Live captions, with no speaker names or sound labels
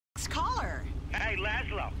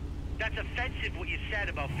Laszlo, that's offensive what you said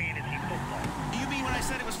about fantasy football. You mean when I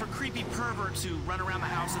said it was for creepy perverts who run around the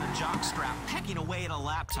house in a jockstrap, pecking away at a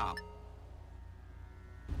laptop?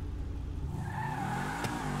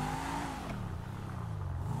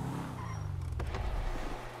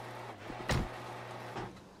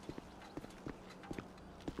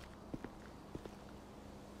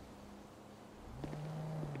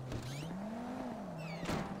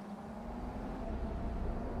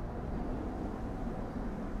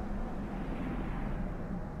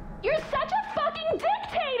 You're such a fucking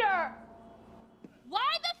dictator! Why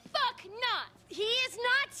the fuck not? He is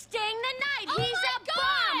not staying the night. Oh He's my a God!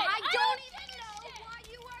 bum. I I don't don't even even know know why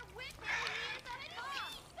you are with him. He is a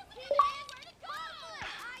bum. He Where is to go?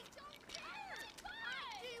 I don't care.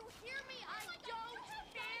 Do you hear me? I don't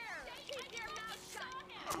care. Keep your mouth shut.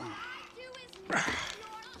 What I do is not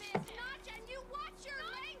your business. And you watch your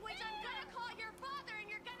language. I'm gonna call your father and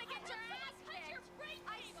you're gonna get your ass kicked.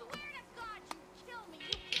 I swear to God, you kill me.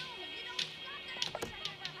 You kill me. You know, it's not that I wish I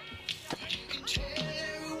never had you. Tell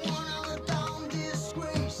everyone I'm a dumb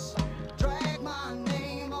disgrace. Drag my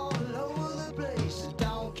name all over the place. I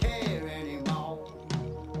don't care anymore.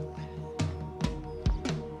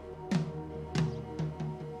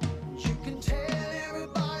 You can tell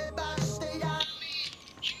everybody by state I mean.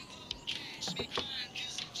 You won't catch me crying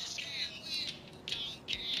 'cause I just can't win. Don't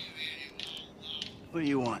care anymore. What do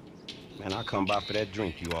you want? Man, I come by for that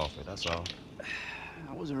drink you offered, that's all.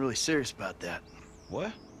 I wasn't really serious about that.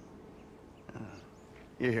 What?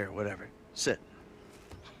 You're here, whatever. Sit.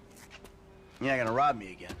 You're not gonna rob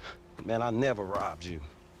me again. Man, I never robbed you.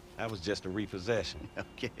 That was just a repossession.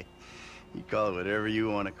 Okay. You call it whatever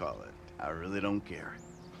you want to call it. I really don't care.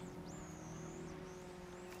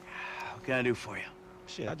 What can I do for you?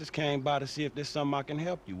 Shit, I just came by to see if there's something I can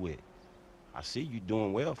help you with. I see you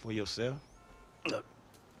doing well for yourself. Look,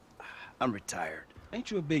 I'm retired.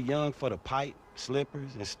 Ain't you a bit young for the pipe,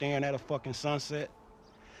 slippers, and staring at a fucking sunset?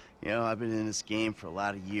 You know, I've been in this game for a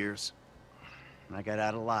lot of years, and I got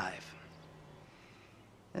out alive.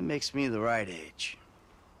 That makes me the right age.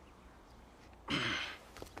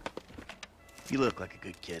 You look like a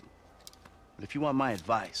good kid. But if you want my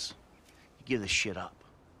advice, you give this shit up.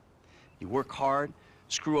 You work hard,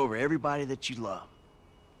 screw over everybody that you love.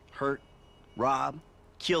 Hurt, rob,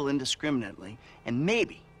 kill indiscriminately, and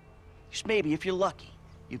maybe, just maybe if you're lucky,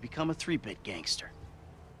 you become a 3-bit gangster.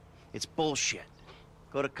 It's bullshit.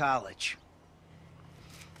 Go to college.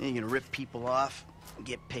 Then you're gonna rip people off and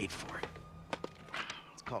get paid for it.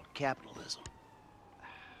 It's called capitalism.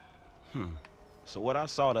 So what I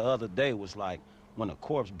saw the other day was like when a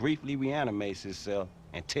corpse briefly reanimates itself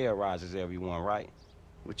and terrorizes everyone, right?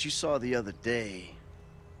 What you saw the other day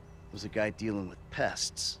was a guy dealing with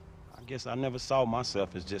pests. I guess I never saw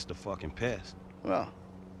myself as just a fucking pest. Well,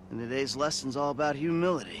 and today's lesson's all about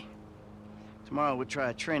humility. Tomorrow we'll try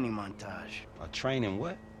a training montage. A training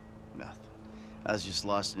what? Nothing. I was just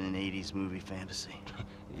lost in an 80s movie fantasy.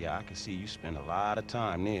 Yeah, I can see you spend a lot of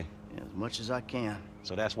time there. Yeah, as much as I can.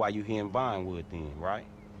 So that's why you here in Vinewood then, right?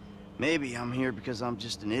 Maybe I'm here because I'm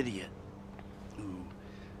just an idiot who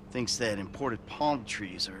thinks that imported palm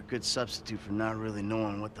trees are a good substitute for not really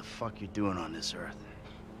knowing what the fuck you're doing on this earth.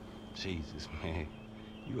 Jesus, man.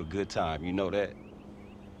 You a good time, you know that?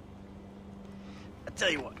 I tell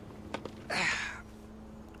you what.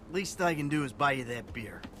 Least I can do is buy you that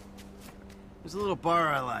beer. There's a little bar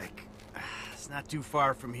I like. It's not too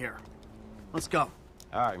far from here. Let's go.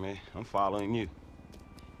 All right, man. I'm following you.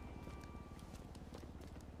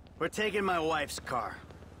 We're taking my wife's car.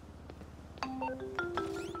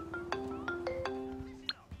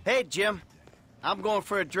 Hey, Jim. I'm going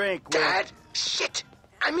for a drink with... Dad! Shit!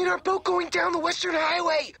 I'm in our boat going down the Western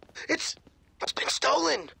Highway! It's been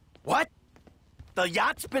stolen! What? The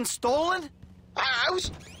yacht's been stolen? I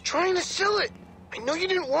was trying to sell it. I know you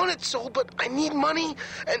didn't want it sold, but I need money,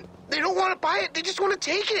 and they don't want to buy it. They just want to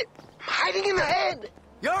take it. I'm hiding in the head.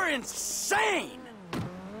 You're insane!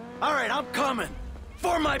 All right, I'm coming.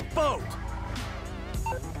 For my boat!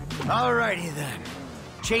 Alrighty then.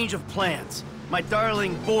 Change of plans. My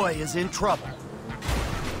darling boy is in trouble.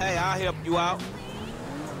 Hey, I'll help you out.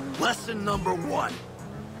 Lesson number 1.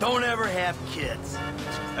 Don't ever have kids.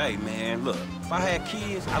 Hey, man, look. If I had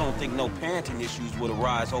kids, I don't think no parenting issues would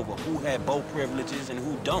arise over who had boat privileges and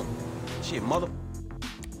who don't. Shit, mother...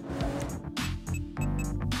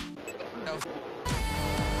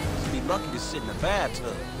 Be lucky to sit in the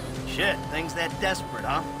bathtub. Shit, things that desperate,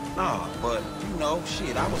 huh? Nah, but, you know,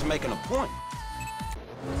 shit, I was making a point.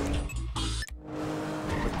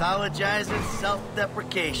 Pathologizing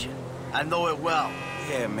self-deprecation. I know it well.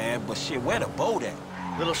 Yeah, man, but shit, where the boat at?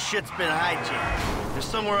 Little shit's been hijacked. They're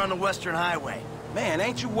somewhere on the Western Highway. Man,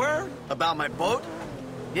 ain't you worried? About my boat?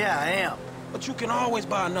 Yeah, I am. But you can always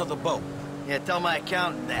buy another boat. Yeah, tell my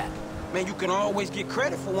accountant that. Man, you can always get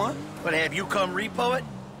credit for one. But have you come repo it?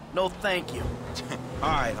 No, thank you. All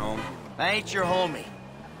right, homie. I ain't your homie.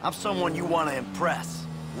 I'm someone you want to impress.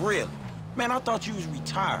 Really? Man, I thought you was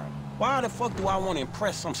retired. Why the fuck do I want to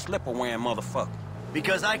impress some slipper-wearing motherfucker?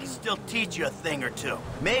 Because I can still teach you a thing or two.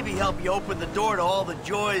 Maybe help you open the door to all the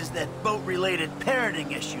joys that boat-related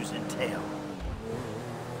parenting issues entail.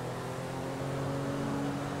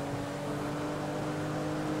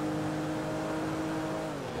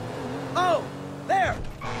 Oh! There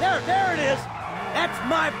it is! That's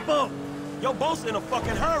my boat! Your boat's in a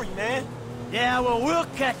fucking hurry, man. Yeah, well, we'll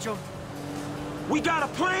catch 'em. We got a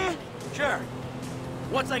plan? Sure.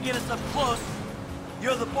 Once I get us up close,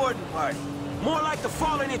 you're the boarding party. More like the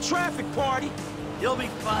falling in traffic party. You'll be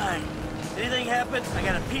fine. Anything happens, I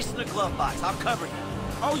got a piece in the glove box. I'll cover you.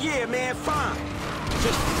 Oh yeah, man, fine.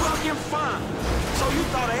 Just fucking fine. So you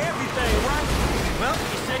thought of everything, right? Well,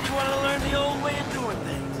 you said you wanted to learn the old way of doing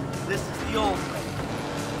things. This is the old way.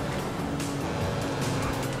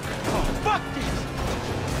 Oh, fuck this!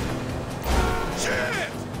 Shit!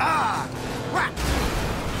 Ah! Crap!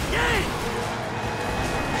 Yay!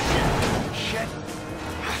 Shit! Shit!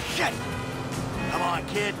 Ah, shit! Come on,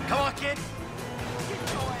 kid. Come on, kid.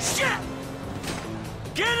 Shit!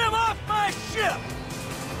 Get him off my ship!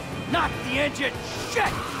 Not the engine!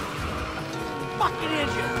 Shit! Fucking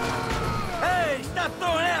engine! Hey, stop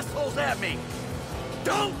throwing assholes at me!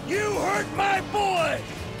 Don't you hurt my boy!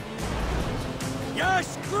 You're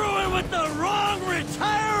screwing with the wrong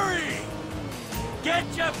retiree! Get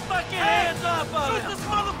your fucking hands off of him! Shoot this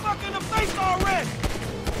motherfucker in the face already!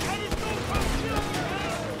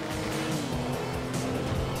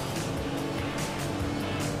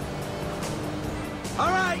 All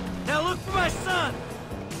right, now look for my son!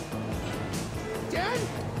 Dad?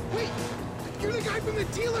 Wait, you're the guy from the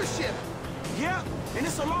dealership. Yeah, and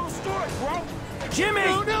it's a long story, bro. Jimmy!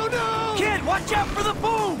 No, no, no! Kid, watch out for the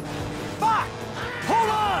boom! Fuck! Hold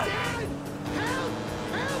on! Dad! Help!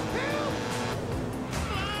 Help! Help!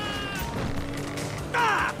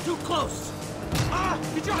 Ah! Too close! Ah,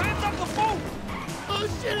 get your hands off the boat! Oh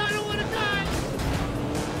shit, I don't want to die!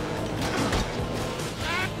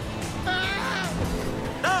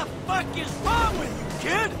 The fuck is wrong with you,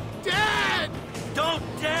 kid? Dad! Don't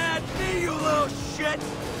dad me, you little shit!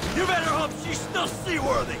 You better hope she's still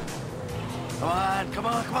seaworthy! Come on, come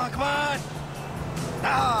on, come on, come on!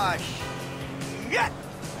 Ah, shit!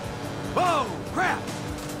 Whoa, crap!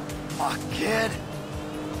 Fuck, kid!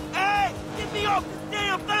 Hey, get me off this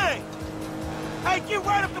damn thing! Hey, get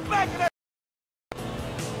right up the back of that!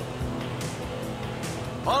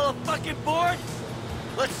 All fucking board?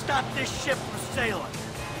 Let's stop this ship from sailing.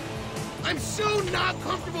 I'm so not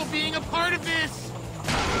comfortable being a part of this!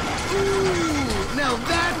 Ooh, now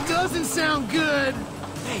that doesn't sound good!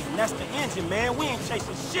 Hey, that's the engine, man. We ain't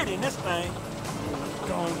chasing shit in this thing.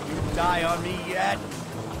 Don't you die on me yet.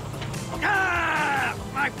 Ah!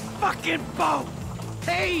 My fucking boat!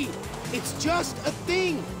 Hey, it's just a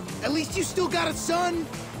thing. At least you still got a son.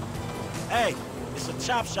 Hey, it's a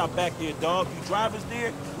chop shop back there, dog. You drivers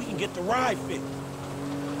there, we can get the ride fixed.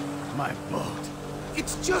 My boat.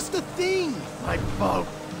 It's just a thing. My boat.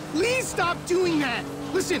 Please stop doing that.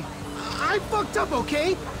 Listen, I fucked up,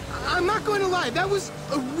 okay? I'm not going to lie. That was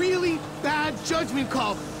a really bad judgment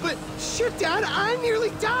call. But shit, Dad, I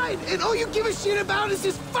nearly died. And all you give a shit about is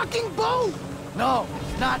this fucking boat. No,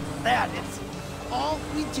 it's not that. It's... All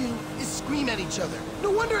we do is scream at each other.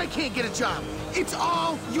 No wonder I can't get a job. It's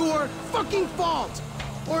all your fucking fault.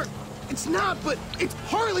 Or it's not, but it's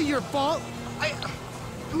partly your fault. I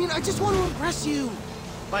mean, I just want to impress you.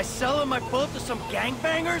 By selling my boat to some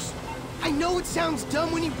gangbangers? I know it sounds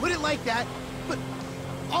dumb when you put it like that, but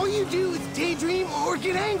all you do is daydream or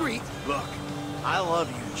get angry. Look, I love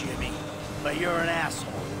you, Jimmy, but you're an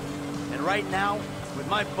asshole. And right now, with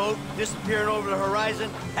my boat disappearing over the horizon,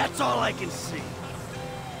 that's all I can see.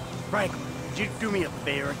 Franklin, would you do me a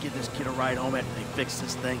favor and give this kid a ride home after they fix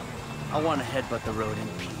this thing? I want to headbutt the road in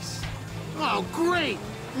peace. Oh, great!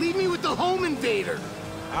 Leave me with the home invader.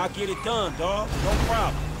 I'll get it done, dog. No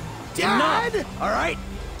problem. Dad! Enough, all right?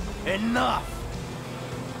 Enough!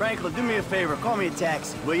 Franklin, do me a favor. Call me a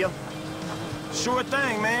taxi, will you? Sure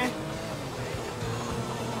thing, man.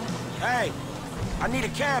 Hey, I need a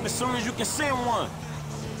cab as soon as you can send one.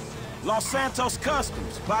 Los Santos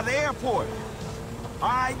Customs, by the airport. All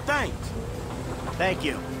right, thanks. Thank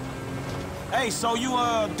you. Hey, so you,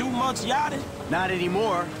 do much yachting? Not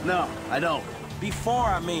anymore. No, I don't. Before,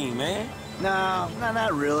 I mean, man. No,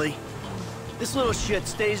 not really. This little shit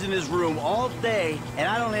stays in his room all day, and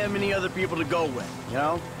I don't have many other people to go with, you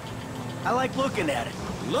know? I like looking at it.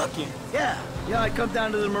 Looking? Yeah, I come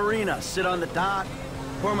down to the marina, sit on the dock,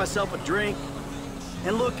 pour myself a drink,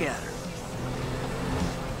 and look at her.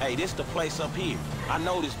 Hey, this the place up here. I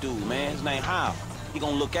know this dude, man. His name Hal. He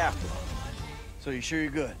gonna look after her. So you sure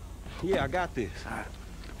you're good? Yeah, I got this. All right.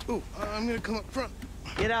 Ooh, I'm gonna come up front.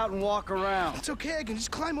 Get out and walk around. It's okay, I can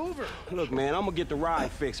just climb over. Look, man, I'm gonna get the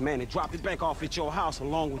ride fixed, man, and drop it back off at your house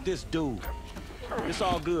along with this dude. It's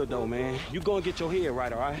all good, though, man. You go and get your head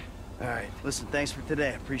right, all right? All right, listen, thanks for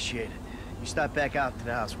today. Appreciate it. You stop back out to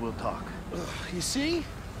the house, we'll talk. You see?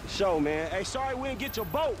 Show, man. Hey, sorry we didn't get your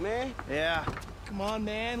boat, man. Yeah. Come on,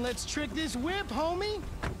 man, let's trick this whip, homie.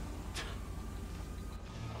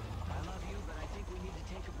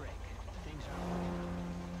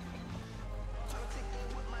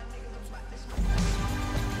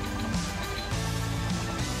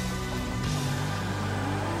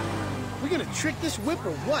 We gonna trick this whip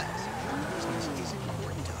or what?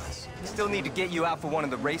 Still need to get you out for one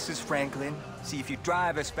of the races, Franklin. See if you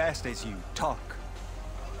drive as fast as you talk.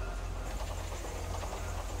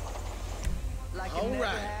 All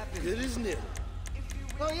right, good as new.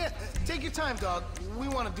 Oh yeah, take your time, dog. We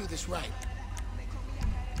want to do this right.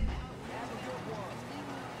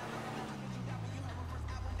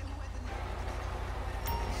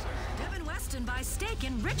 Devin Weston buys steak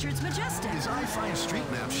in Richard's Majestic. His I-Find street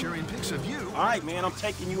map sharing pics of you. All right, man, I'm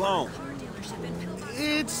taking you home.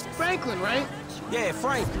 It's Franklin, right? Yeah,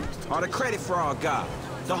 Franklin, or the credit fraud guy,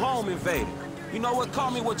 the home invader. You know what?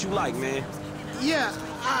 Call me what you like, man. Yeah,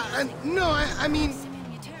 no, I mean,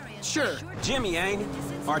 sure. Jimmy, ain't it?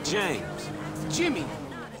 Or James? Jimmy.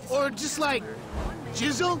 Or just like,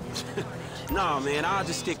 Jizzle? Nah, man, I'll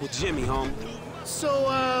just stick with Jimmy, homie.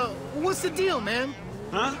 So, what's the deal, man?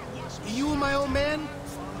 Huh? You and my old man?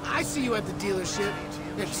 I see you at the dealership.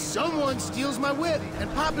 If someone steals my whip,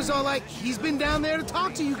 and Papa's all like, he's been down there to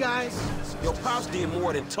talk to you guys. Your pops did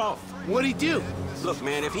more than talk. What'd he do? Look,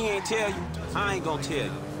 man, if he ain't tell you, I ain't gonna tell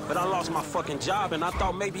you. But I lost my fucking job, and I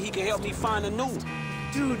thought maybe he could help me find a new one.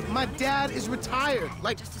 Dude, my dad is retired.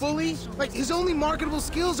 Like, fully. Like, his only marketable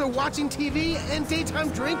skills are watching TV and daytime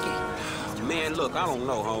drinking. Man, look, I don't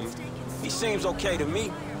know, homie. He seems okay to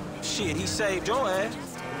me. Shit, he saved your ass.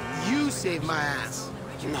 You saved my ass.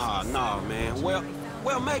 Nah, man.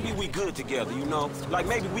 Well, maybe we good together, you know? Like,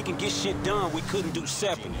 maybe we can get shit done we couldn't do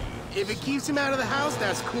separately. If it keeps him out of the house,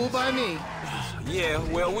 that's cool by me. Yeah,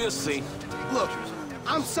 well, we'll see. Look,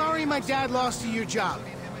 I'm sorry my dad lost you your job.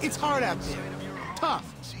 It's hard out there.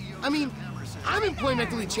 Tough. I mean, I'm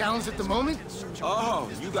employmentally challenged at the moment. Oh,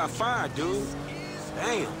 you got fired, dude.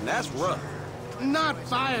 Damn, that's rough. Not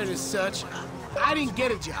fired as such. I didn't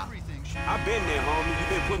get a job. I've been there, homie. You've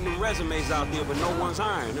been putting the resumes out there, but no one's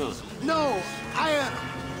hiring, huh? No,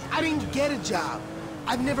 I didn't get a job.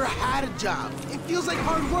 I've never had a job. It feels like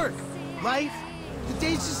hard work. Life, the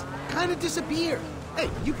days just kind of disappear. Hey,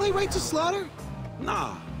 you play Right to Slaughter?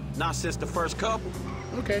 Nah, not since the first couple.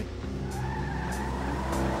 Okay.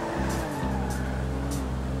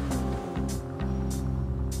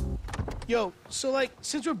 Yo, so like,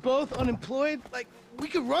 since we're both unemployed, like, we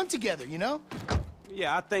could run together, you know?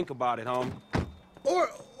 Yeah, I think about it, homie. Or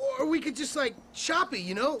we could just like shop it,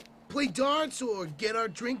 you know? Play darts or get our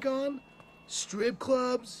drink on. Strip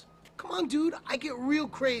clubs. Come on, dude, I get real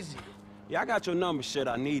crazy. Yeah, I got your number, shit.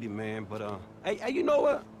 I need it, man. But hey, you know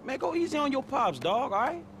what? Man, go easy on your pops, dog. All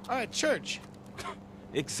right? All right, church.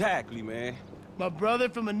 Exactly, man. My brother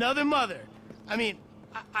from another mother. I mean,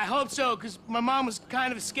 I hope so, because my mom was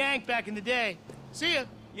kind of a skank back in the day. See ya.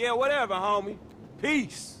 Yeah, whatever, homie.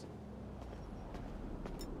 Peace.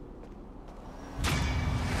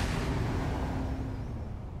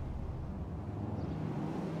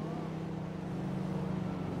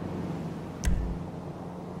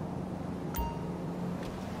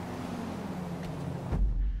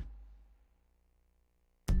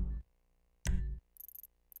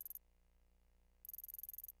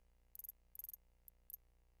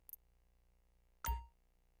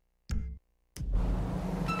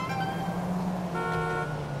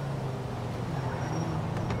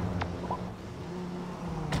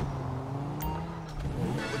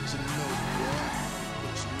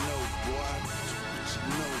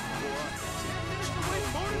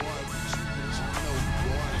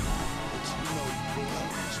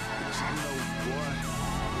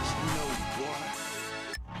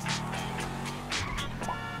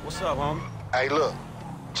 What's up, homie? Hey, look.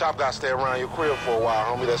 Chop got to stay around your crib for a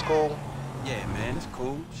while, homie. That's cool? Yeah, man, it's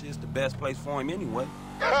cool. Shit's the best place for him anyway.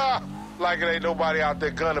 Like it ain't nobody out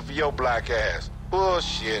there gunning for your black ass.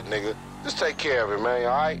 Bullshit, nigga. Just take care of it, man,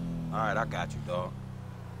 all right? All right, I got you, dog.